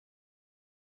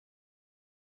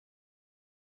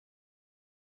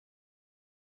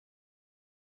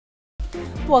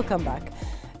Welcome back.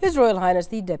 His Royal Highness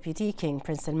the Deputy King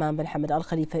Prince Salman bin Hamad Al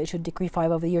Khalifa issued Decree 5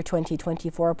 of the year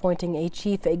 2024 appointing a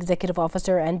Chief Executive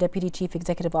Officer and Deputy Chief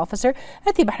Executive Officer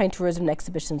at the Bahrain Tourism and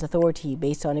Exhibitions Authority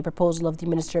based on a proposal of the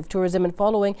Minister of Tourism and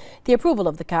following the approval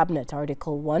of the Cabinet.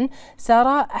 Article 1.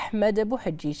 Sarah Ahmed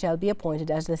Bouhajji shall be appointed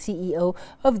as the CEO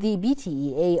of the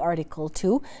BTEA. Article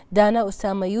 2. Dana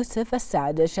Osama Yusuf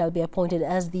Assad shall be appointed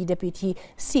as the Deputy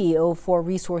CEO for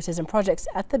Resources and Projects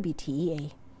at the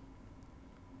BTEA.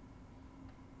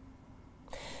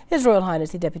 His Royal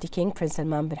Highness the Deputy King Prince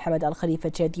Salman bin Hamad Al Khalifa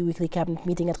chaired the weekly Cabinet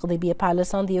meeting at Qadibiyya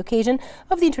Palace on the occasion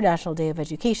of the International Day of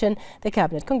Education. The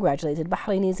Cabinet congratulated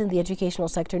Bahrainis in the educational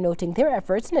sector, noting their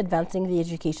efforts in advancing the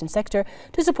education sector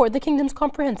to support the Kingdom's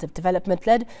comprehensive development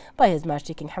led by His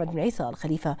Majesty King Hamad bin Isa Al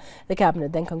Khalifa. The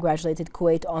Cabinet then congratulated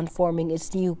Kuwait on forming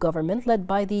its new government led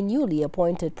by the newly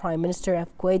appointed Prime Minister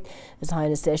of Kuwait, His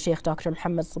Highness Sheikh Dr.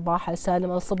 Mohammed Sabah Al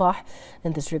Salim Al Sabah.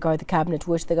 In this regard, the Cabinet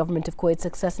wished the government of Kuwait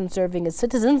success in serving its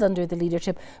citizens under the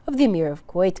leadership of the Emir of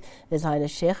Kuwait, His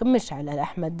Highness Sheikh Mish'al Al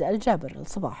Ahmed Al Jabir Al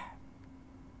Sabah.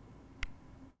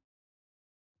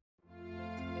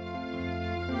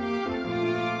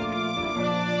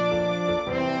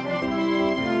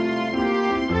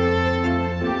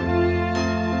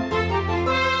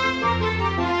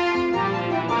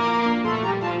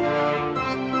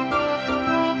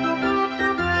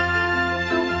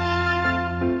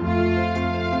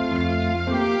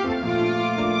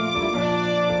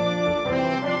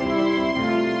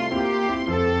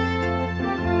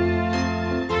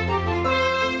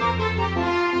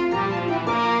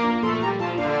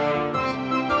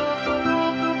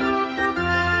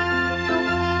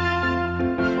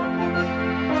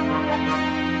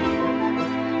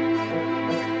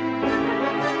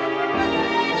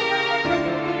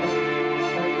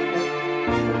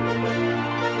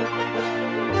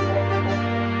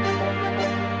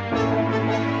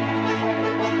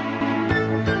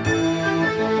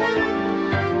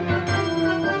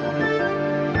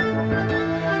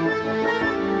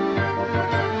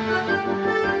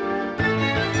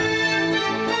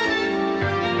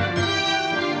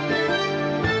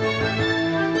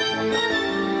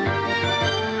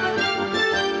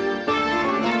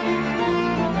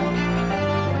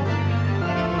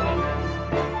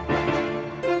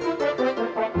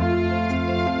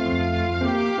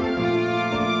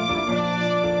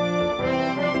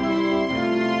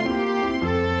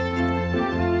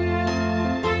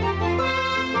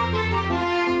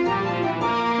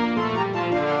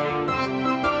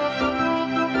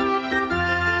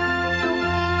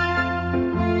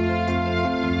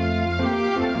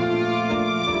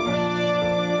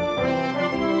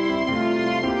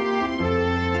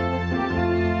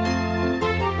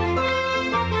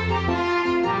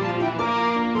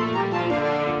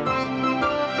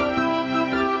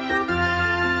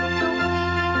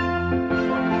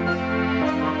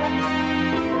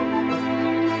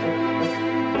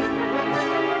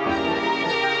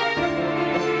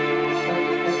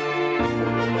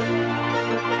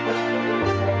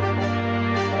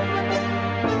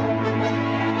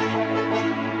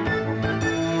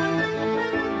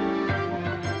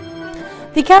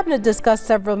 The Cabinet discussed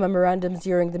several memorandums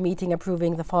during the meeting,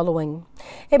 approving the following.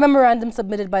 A memorandum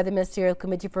submitted by the Ministerial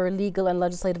Committee for Legal and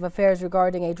Legislative Affairs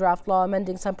regarding a draft law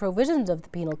amending some provisions of the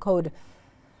Penal Code.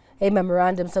 A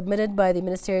memorandum submitted by the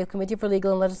Ministerial Committee for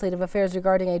Legal and Legislative Affairs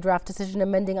regarding a draft decision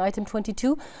amending Item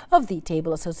 22 of the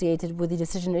table associated with the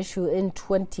decision issued in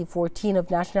 2014 of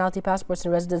Nationality, Passports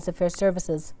and Residence Affairs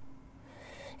Services.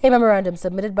 A memorandum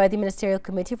submitted by the Ministerial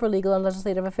Committee for Legal and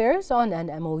Legislative Affairs on an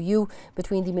MOU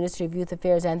between the Ministry of Youth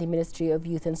Affairs and the Ministry of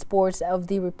Youth and Sports of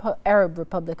the Arab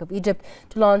Republic of Egypt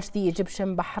to launch the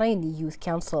Egyptian Bahraini Youth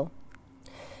Council.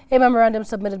 A memorandum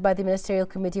submitted by the Ministerial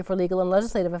Committee for Legal and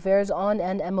Legislative Affairs on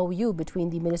an MOU between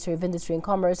the Ministry of Industry and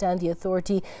Commerce and the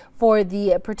Authority for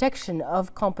the Protection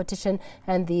of Competition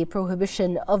and the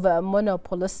Prohibition of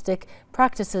Monopolistic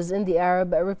Practices in the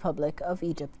Arab Republic of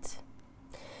Egypt.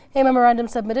 A memorandum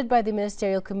submitted by the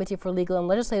Ministerial Committee for Legal and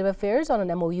Legislative Affairs on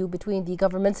an MOU between the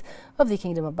governments of the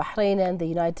Kingdom of Bahrain and the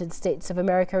United States of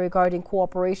America regarding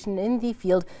cooperation in the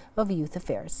field of youth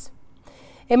affairs.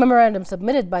 A memorandum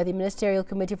submitted by the Ministerial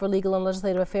Committee for Legal and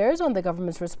Legislative Affairs on the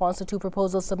government's response to two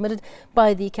proposals submitted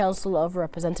by the Council of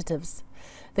Representatives.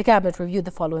 The Cabinet reviewed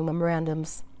the following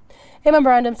memorandums. A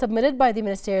memorandum submitted by the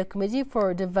Ministerial Committee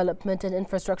for Development and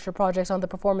Infrastructure Projects on the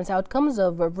performance outcomes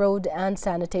of road and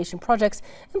sanitation projects,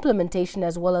 implementation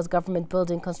as well as government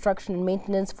building construction and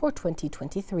maintenance for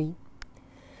 2023.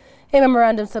 A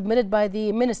memorandum submitted by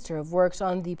the Minister of Works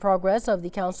on the progress of the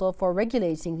Council for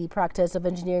Regulating the Practice of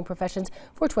Engineering Professions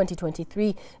for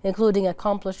 2023, including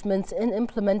accomplishments in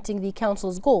implementing the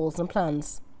Council's goals and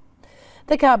plans.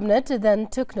 The Cabinet then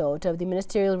took note of the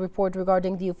ministerial report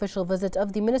regarding the official visit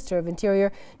of the Minister of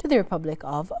Interior to the Republic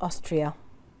of Austria.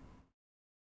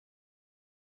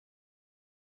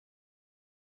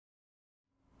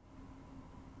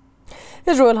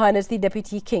 His Royal Highness the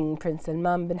Deputy King Prince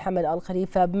Salman bin Hamad Al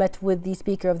Khalifa met with the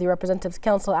Speaker of the Representatives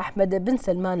Council Ahmed bin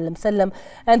Salman Al Msallam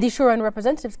and the Shura and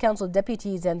Representatives Council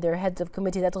deputies and their heads of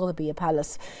committees at Ghudbiya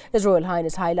Palace. His Royal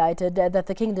Highness highlighted that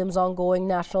the Kingdom's ongoing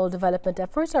national development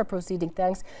efforts are proceeding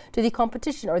thanks to the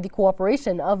competition or the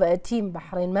cooperation of Team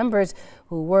Bahrain members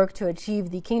who work to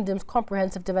achieve the Kingdom's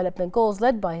comprehensive development goals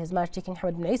led by His Majesty King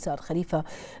Hamad bin Isa Al Khalifa.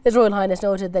 His Royal Highness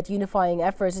noted that unifying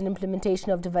efforts in implementation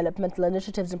of developmental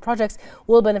initiatives and projects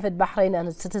will benefit Bahrain and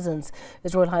its citizens.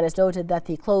 His Royal Highness noted that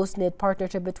the close-knit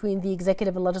partnership between the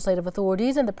executive and legislative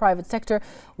authorities and the private sector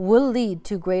will lead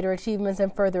to greater achievements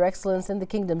and further excellence in the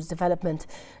Kingdom's development.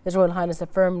 His Royal Highness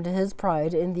affirmed his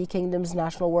pride in the Kingdom's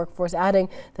national workforce, adding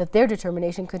that their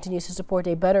determination continues to support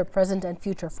a better present and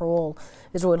future for all.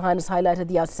 His Royal Highness highlighted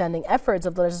the outstanding efforts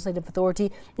of the legislative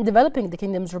authority in developing the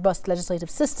Kingdom's robust legislative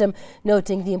system,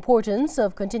 noting the importance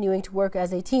of continuing to work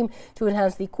as a team to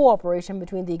enhance the cooperation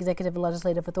between the executive and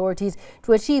legislative authorities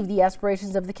to achieve the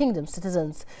aspirations of the Kingdom's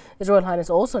citizens. His Royal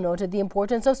Highness also noted the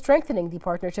importance of strengthening the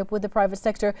partnership with the private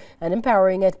sector and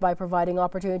empowering it by providing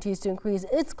opportunities to increase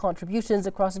its contributions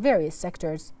across various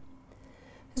sectors.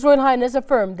 His Royal Highness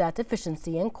affirmed that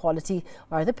efficiency and quality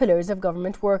are the pillars of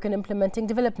government work in implementing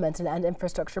developmental and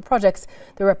infrastructure projects.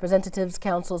 The Representatives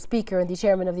Council Speaker and the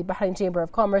Chairman of the Bahrain Chamber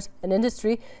of Commerce and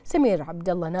Industry, Samir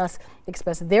Abdullah Nas,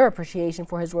 expressed their appreciation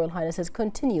for His Royal Highness's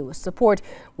continuous support,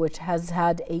 which has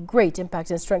had a great impact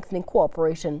in strengthening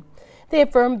cooperation. They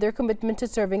affirmed their commitment to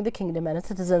serving the Kingdom and its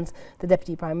citizens. The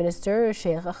Deputy Prime Minister,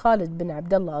 Sheikh Khalid bin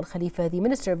Abdullah Al Khalifa, the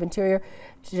Minister of Interior,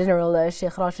 General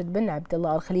Sheikh Rashid bin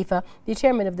Abdullah Al Khalifa, the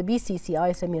Chairman of the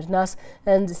BCCI, Samir Nas,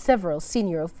 and several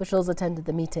senior officials attended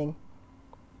the meeting.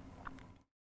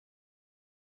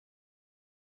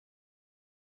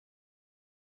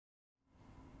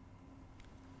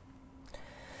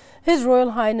 His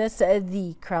Royal Highness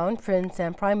the Crown Prince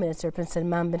and Prime Minister Prince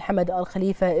Salman bin Hamad Al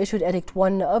Khalifa issued Edict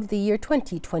 1 of the year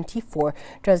 2024,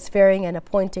 transferring and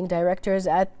appointing directors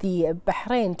at the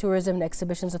Bahrain Tourism and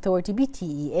Exhibitions Authority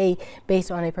 (BTEA)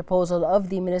 based on a proposal of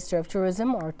the Minister of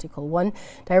Tourism. Article 1,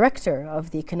 Director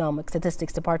of the Economic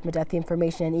Statistics Department at the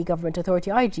Information and E-Government Authority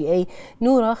 (IGA),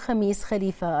 Noura Khamis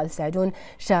Khalifa Al Sadoun,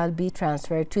 shall be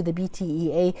transferred to the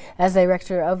BTEA as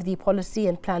Director of the Policy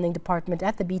and Planning Department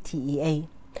at the BTEA.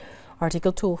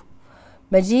 Article 2.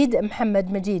 Majid Mohammed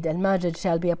Majid Al Majid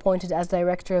shall be appointed as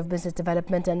Director of Business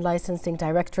Development and Licensing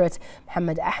Directorate.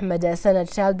 Mohammed Ahmed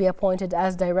Sanad shall be appointed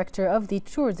as Director of the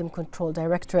Tourism Control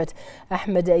Directorate.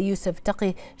 Ahmed Yusuf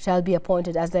Taqi shall be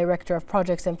appointed as Director of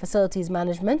Projects and Facilities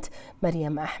Management.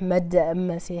 Mariam Ahmed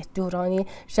Masih Durani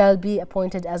shall be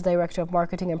appointed as Director of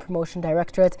Marketing and Promotion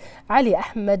Directorate. Ali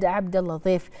Ahmed Abdullah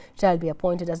Dhaif shall be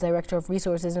appointed as Director of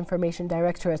Resources Information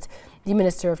Directorate. The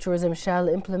Minister of Tourism shall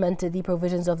implement the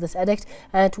provisions of this edict,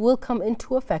 and it will come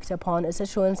into effect upon its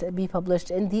issuance be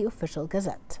published in the Official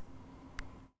Gazette.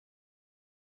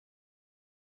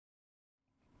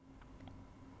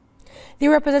 The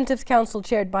Representatives Council,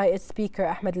 chaired by its Speaker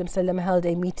Ahmed Al Msallam, held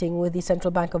a meeting with the Central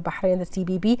Bank of Bahrain, the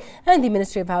CBB, and the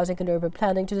Ministry of Housing and Urban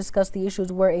Planning to discuss the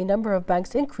issues where a number of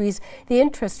banks increase the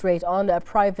interest rate on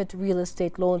private real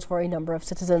estate loans for a number of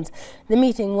citizens. The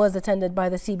meeting was attended by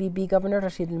the CBB Governor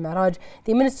Rashid Al Maraj,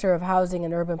 the Minister of Housing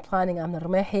and Urban Planning Amr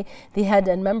Mehi, the head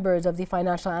and members of the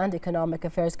Financial and Economic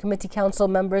Affairs Committee, Council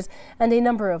members, and a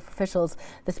number of officials.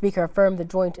 The Speaker affirmed the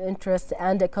joint interests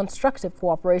and constructive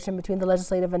cooperation between the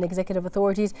legislative and executive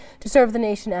authorities to serve the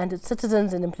nation and its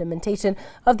citizens in implementation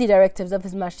of the directives of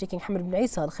His Majesty King Hamad bin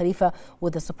Isa Al Khalifa,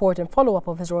 with the support and follow-up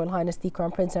of His Royal Highness the Crown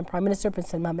Prince and Prime Minister Prince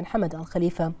Salman bin Hamad Al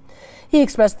Khalifa. He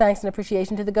expressed thanks and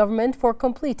appreciation to the government for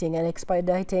completing and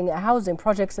expediting housing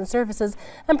projects and services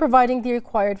and providing the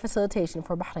required facilitation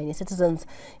for Bahraini citizens.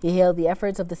 He hailed the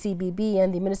efforts of the CBB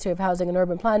and the Ministry of Housing and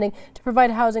Urban Planning to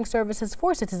provide housing services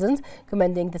for citizens,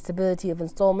 commending the stability of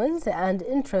installments and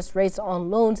interest rates on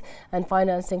loans and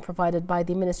financing provided by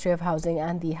the Ministry of Housing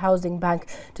and the Housing Bank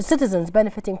to citizens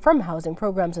benefiting from housing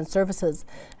programs and services.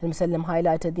 Al-Musallam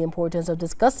highlighted the importance of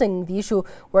discussing the issue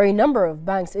where a number of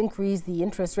banks increased the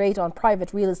interest rate on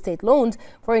private real estate loans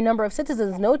for a number of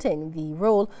citizens, noting the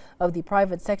role of the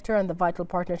private sector and the vital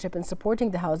partnership in supporting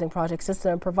the housing project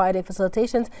system and providing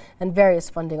facilitations and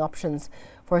various funding options.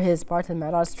 For his part,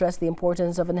 Al-Maraj stressed the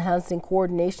importance of enhancing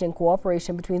coordination and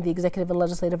cooperation between the executive and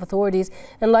legislative authorities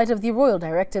in light of the royal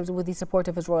directives with the support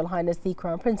of His Royal Highness the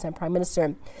Crown Prince and Prime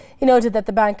Minister. He noted that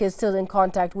the bank is still in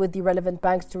contact with the relevant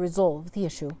banks to resolve the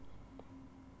issue.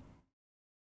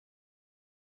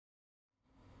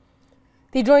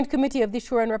 The Joint Committee of the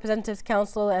Shura and Representatives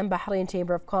Council and Bahrain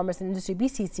Chamber of Commerce and Industry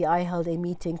 (BCCI) held a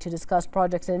meeting to discuss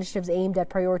projects and initiatives aimed at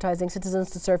prioritizing citizens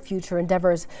to serve future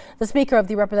endeavors. The Speaker of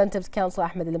the Representatives Council,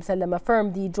 Ahmed Al-Msallam,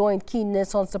 affirmed the joint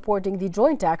keenness on supporting the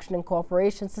joint action and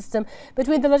cooperation system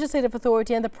between the legislative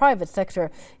authority and the private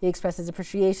sector. He expressed his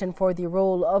appreciation for the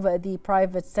role of the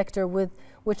private sector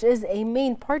which is a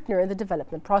main partner in the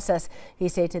development process. He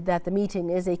stated that the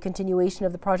meeting is a continuation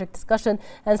of the project discussion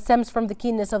and stems from the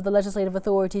keenness of the legislative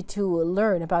authority to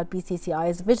learn about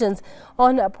BCCI's visions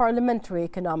on parliamentary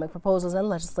economic proposals and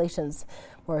legislations.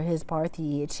 For his part,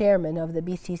 the chairman of the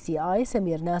BCCI,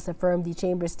 Samir Nas, affirmed the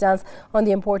chamber's stance on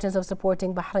the importance of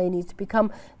supporting Bahrainis to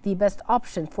become the best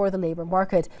option for the labour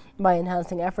market by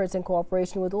enhancing efforts in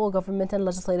cooperation with all government and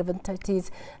legislative entities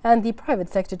and the private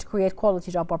sector to create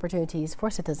quality job opportunities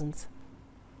for citizens.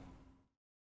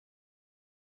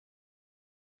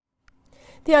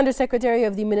 The Undersecretary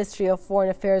of the Ministry of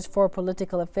Foreign Affairs for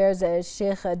Political Affairs,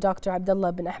 Sheikh Dr.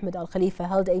 Abdullah bin Ahmed Al Khalifa,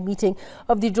 held a meeting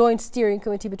of the Joint Steering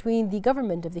Committee between the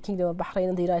Government of the Kingdom of Bahrain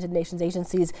and the United Nations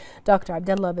agencies. Dr.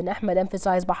 Abdullah bin Ahmed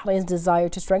emphasized Bahrain's desire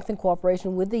to strengthen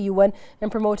cooperation with the UN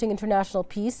in promoting international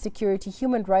peace, security,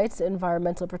 human rights,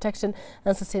 environmental protection,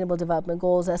 and sustainable development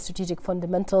goals as strategic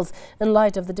fundamentals in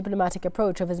light of the diplomatic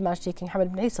approach of His Majesty King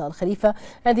Hamad bin Isa Al Khalifa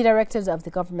and the directives of the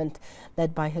government,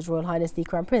 led by His Royal Highness the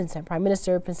Crown Prince and Prime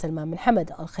Minister Prince Salman bin Hamad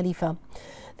Al Khalifa.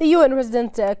 The UN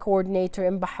Resident Coordinator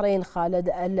in Bahrain, Khalid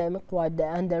Al Miqwad,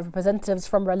 and representatives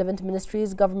from relevant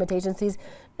ministries, government agencies,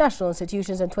 national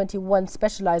institutions, and 21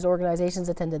 specialized organizations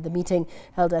attended the meeting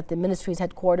held at the ministry's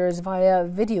headquarters via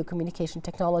video communication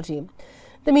technology.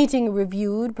 The meeting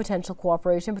reviewed potential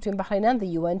cooperation between Bahrain and the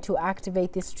UN to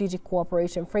activate the Strategic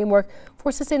Cooperation Framework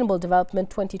for Sustainable Development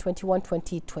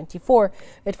 2021-2024.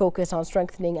 It focused on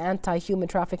strengthening anti-human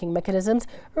trafficking mechanisms,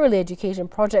 early education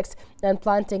projects, and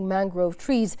planting mangrove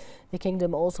trees. The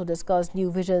Kingdom also discussed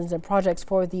new visions and projects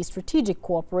for the Strategic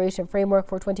Cooperation Framework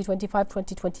for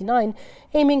 2025-2029,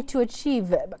 aiming to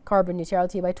achieve carbon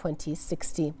neutrality by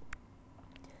 2060.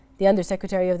 The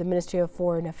Undersecretary of the Ministry of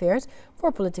Foreign Affairs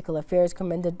for Political Affairs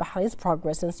commended Bahrain's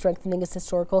progress in strengthening its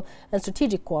historical and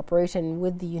strategic cooperation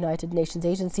with the United Nations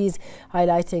agencies,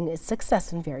 highlighting its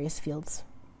success in various fields.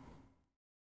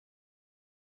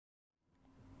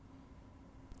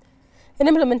 In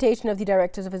implementation of the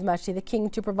directives of His Majesty the King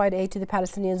to provide aid to the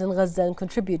Palestinians in Gaza and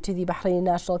contribute to the Bahraini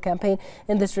national campaign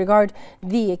in this regard,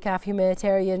 the CAF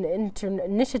Humanitarian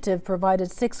Initiative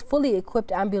provided 6 fully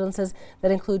equipped ambulances that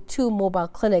include 2 mobile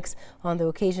clinics. On the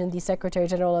occasion, the Secretary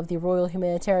General of the Royal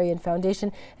Humanitarian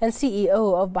Foundation and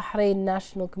CEO of Bahrain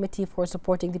National Committee for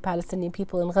Supporting the Palestinian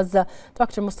People in Gaza,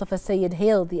 Dr. Mustafa Sayyid,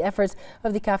 hailed the efforts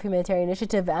of the CAF Humanitarian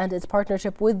Initiative and its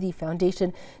partnership with the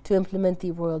Foundation to implement the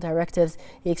royal directives.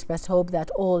 He expressed hope that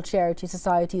all charity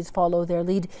societies follow their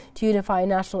lead to unify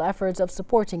national efforts of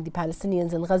supporting the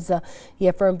Palestinians in Gaza. He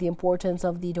affirmed the importance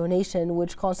of the donation,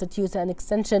 which constitutes an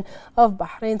extension of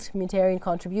Bahrain's humanitarian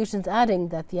contributions, adding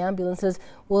that the ambulances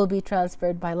will be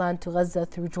transferred by land to Gaza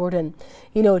through Jordan.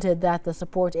 He noted that the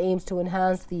support aims to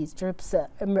enhance the strip's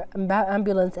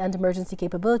ambulance and emergency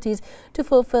capabilities to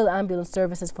fulfill ambulance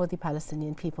services for the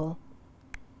Palestinian people.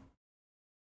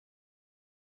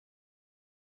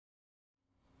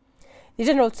 The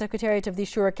General Secretariat of the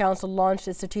Shura Council launched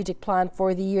a strategic plan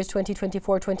for the years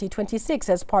 2024-2026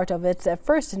 as part of its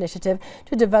first initiative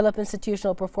to develop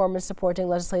institutional performance supporting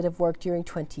legislative work during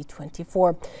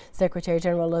 2024. Secretary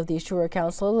General of the Shura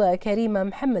Council, Karima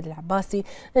Mohammed Al-Abbasi,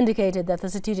 indicated that the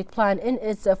strategic plan in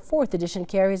its 4th edition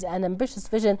carries an ambitious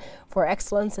vision for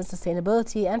excellence and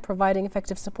sustainability and providing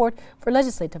effective support for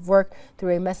legislative work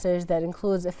through a message that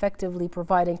includes effectively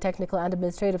providing technical and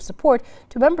administrative support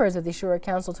to members of the Shura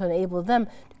Council to enable them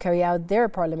to carry out their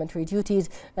parliamentary duties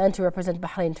and to represent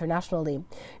Bahrain internationally.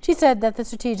 She said that the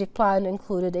strategic plan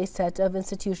included a set of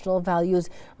institutional values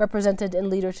represented in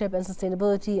leadership and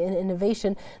sustainability and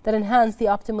innovation that enhance the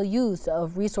optimal use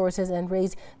of resources and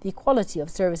raise the quality of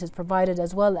services provided,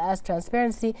 as well as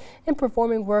transparency in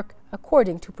performing work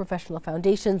according to professional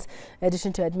foundations, in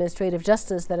addition to administrative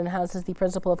justice that enhances the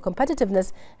principle of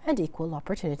competitiveness and equal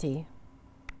opportunity.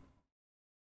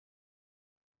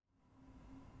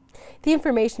 The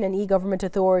Information and E-Government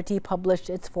Authority published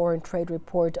its foreign trade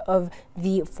report of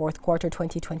the 4th quarter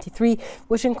 2023,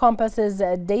 which encompasses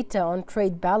data on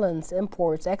trade balance,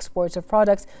 imports, exports of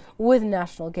products with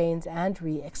national gains and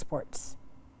re-exports.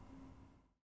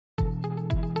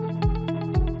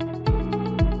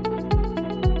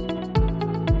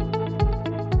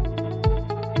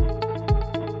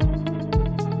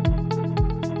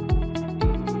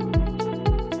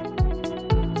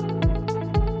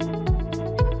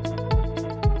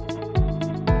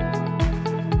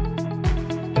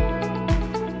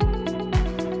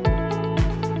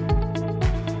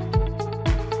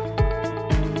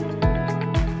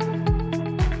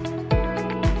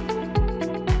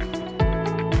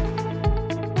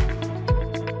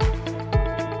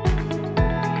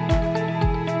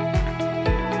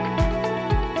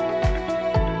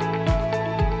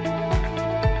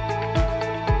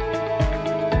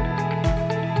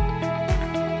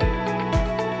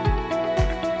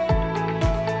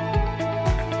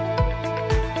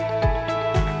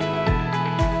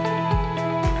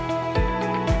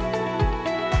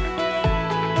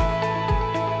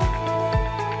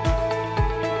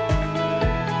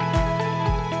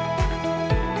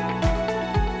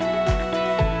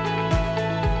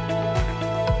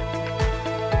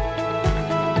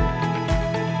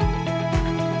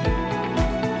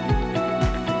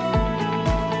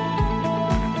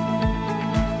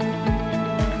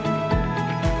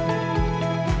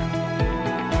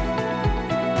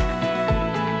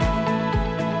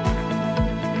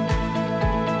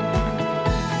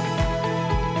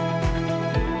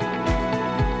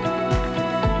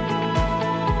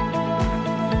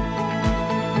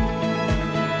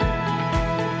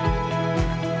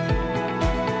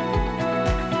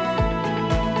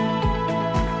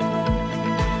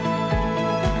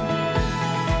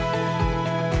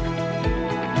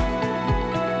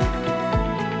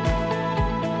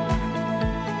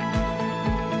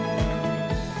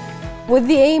 With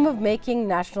the aim of making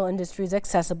national industries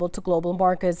accessible to global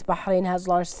markets, Bahrain has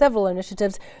launched several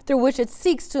initiatives through which it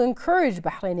seeks to encourage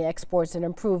Bahraini exports and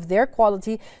improve their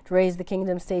quality to raise the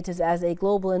kingdom's status as a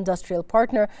global industrial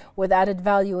partner with added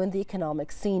value in the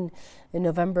economic scene. In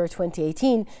November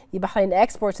 2018, the Bahrain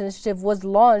Exports Initiative was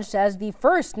launched as the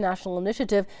first national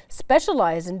initiative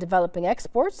specialized in developing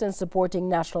exports and supporting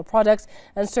national products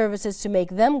and services to make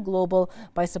them global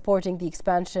by supporting the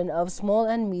expansion of small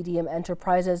and medium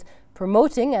enterprises,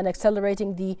 promoting and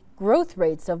accelerating the growth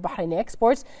rates of Bahraini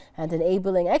exports, and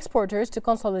enabling exporters to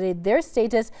consolidate their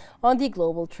status on the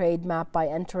global trade map by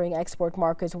entering export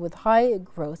markets with high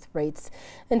growth rates.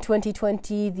 In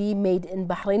 2020, the Made in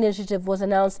Bahrain initiative was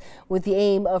announced with the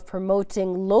aim of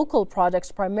promoting local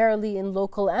products primarily in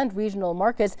local and regional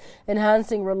markets,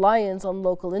 enhancing reliance on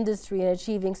local industry and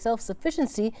achieving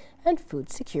self-sufficiency and food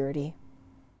security.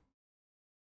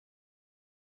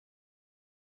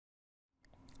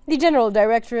 The General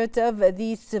Directorate of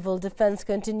the Civil Defense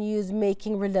continues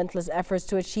making relentless efforts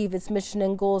to achieve its mission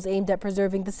and goals aimed at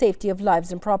preserving the safety of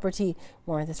lives and property.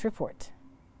 More in this report.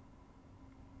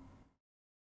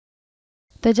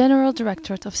 The General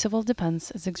Directorate of Civil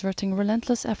Defense is exerting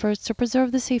relentless efforts to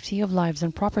preserve the safety of lives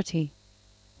and property.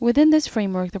 Within this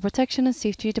framework, the Protection and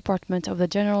Safety Department of the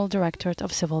General Directorate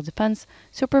of Civil Defense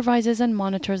supervises and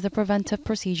monitors the preventive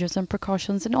procedures and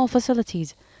precautions in all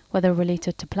facilities, whether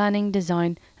related to planning,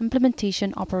 design,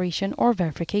 implementation, operation, or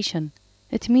verification.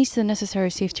 It meets the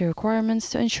necessary safety requirements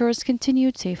to ensure its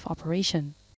continued safe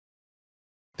operation.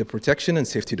 The Protection and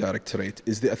Safety Directorate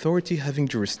is the authority having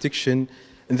jurisdiction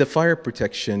in the fire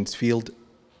protection field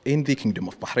in the Kingdom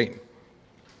of Bahrain.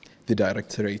 The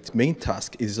Directorate's main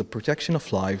task is the protection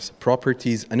of lives,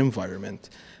 properties, and environment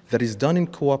that is done in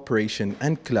cooperation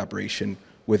and collaboration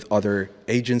with other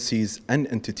agencies and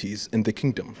entities in the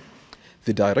Kingdom.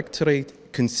 The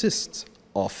Directorate consists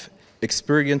of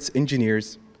experienced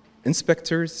engineers,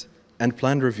 inspectors, and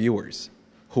plan reviewers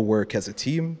who work as a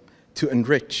team to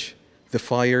enrich the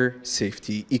fire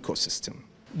safety ecosystem.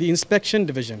 The Inspection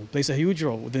Division plays a huge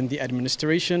role within the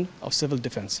administration of civil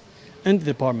defense and the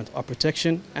Department of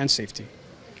Protection and Safety.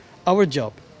 Our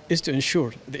job is to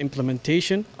ensure the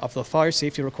implementation of the fire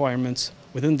safety requirements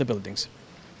within the buildings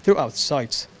throughout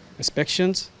sites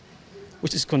inspections,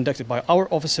 which is conducted by our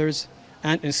officers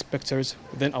and inspectors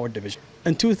within our division.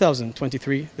 In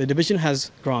 2023, the division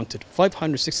has granted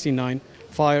 569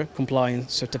 fire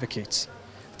compliance certificates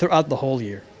throughout the whole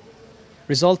year,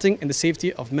 resulting in the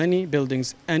safety of many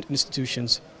buildings and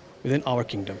institutions within our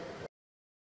kingdom.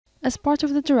 As part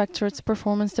of the Directorate's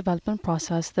performance development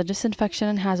process, the Disinfection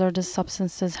and Hazardous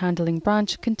Substances Handling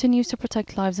Branch continues to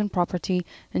protect lives and property,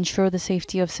 ensure the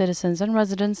safety of citizens and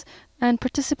residents, and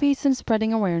participates in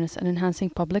spreading awareness and enhancing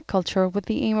public culture with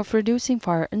the aim of reducing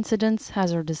fire incidents,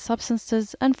 hazardous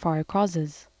substances, and fire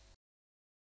causes.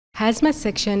 Hazmat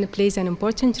section plays an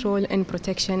important role in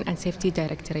Protection and Safety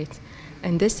Directorate.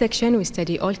 In this section, we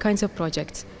study all kinds of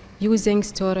projects using,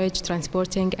 storage,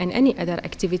 transporting, and any other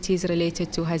activities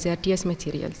related to hazardous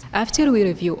materials. After we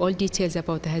review all details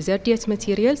about the hazardous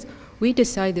materials, we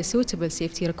decide the suitable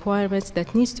safety requirements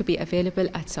that needs to be available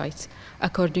at sites,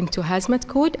 according to Hazmat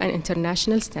Code and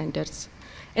international standards.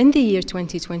 In the year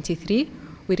 2023,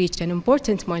 we reached an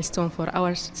important milestone for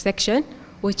our section,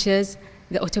 which is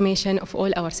the automation of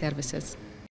all our services.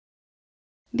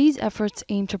 These efforts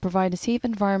aim to provide a safe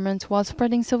environment while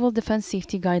spreading civil defense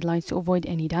safety guidelines to avoid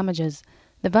any damages.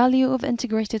 The value of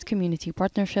integrated community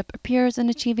partnership appears in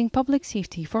achieving public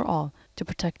safety for all, to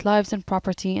protect lives and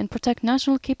property and protect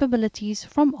national capabilities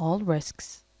from all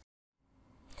risks.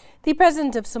 The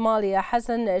President of Somalia,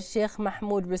 Hassan Sheikh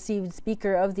Mahmoud, received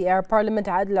Speaker of the Arab Parliament,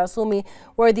 Adel Assoumi,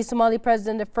 where the Somali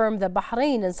President affirmed that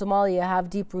Bahrain and Somalia have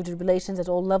deep-rooted relations at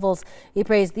all levels. He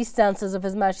praised the stances of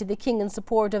His Majesty the King in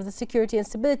support of the security and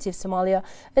stability of Somalia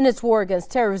in its war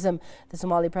against terrorism. The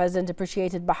Somali President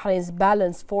appreciated Bahrain's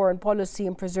balanced foreign policy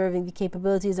in preserving the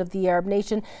capabilities of the Arab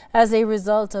nation as a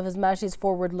result of His Majesty's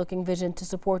forward-looking vision to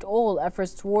support all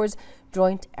efforts towards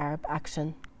joint Arab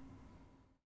action.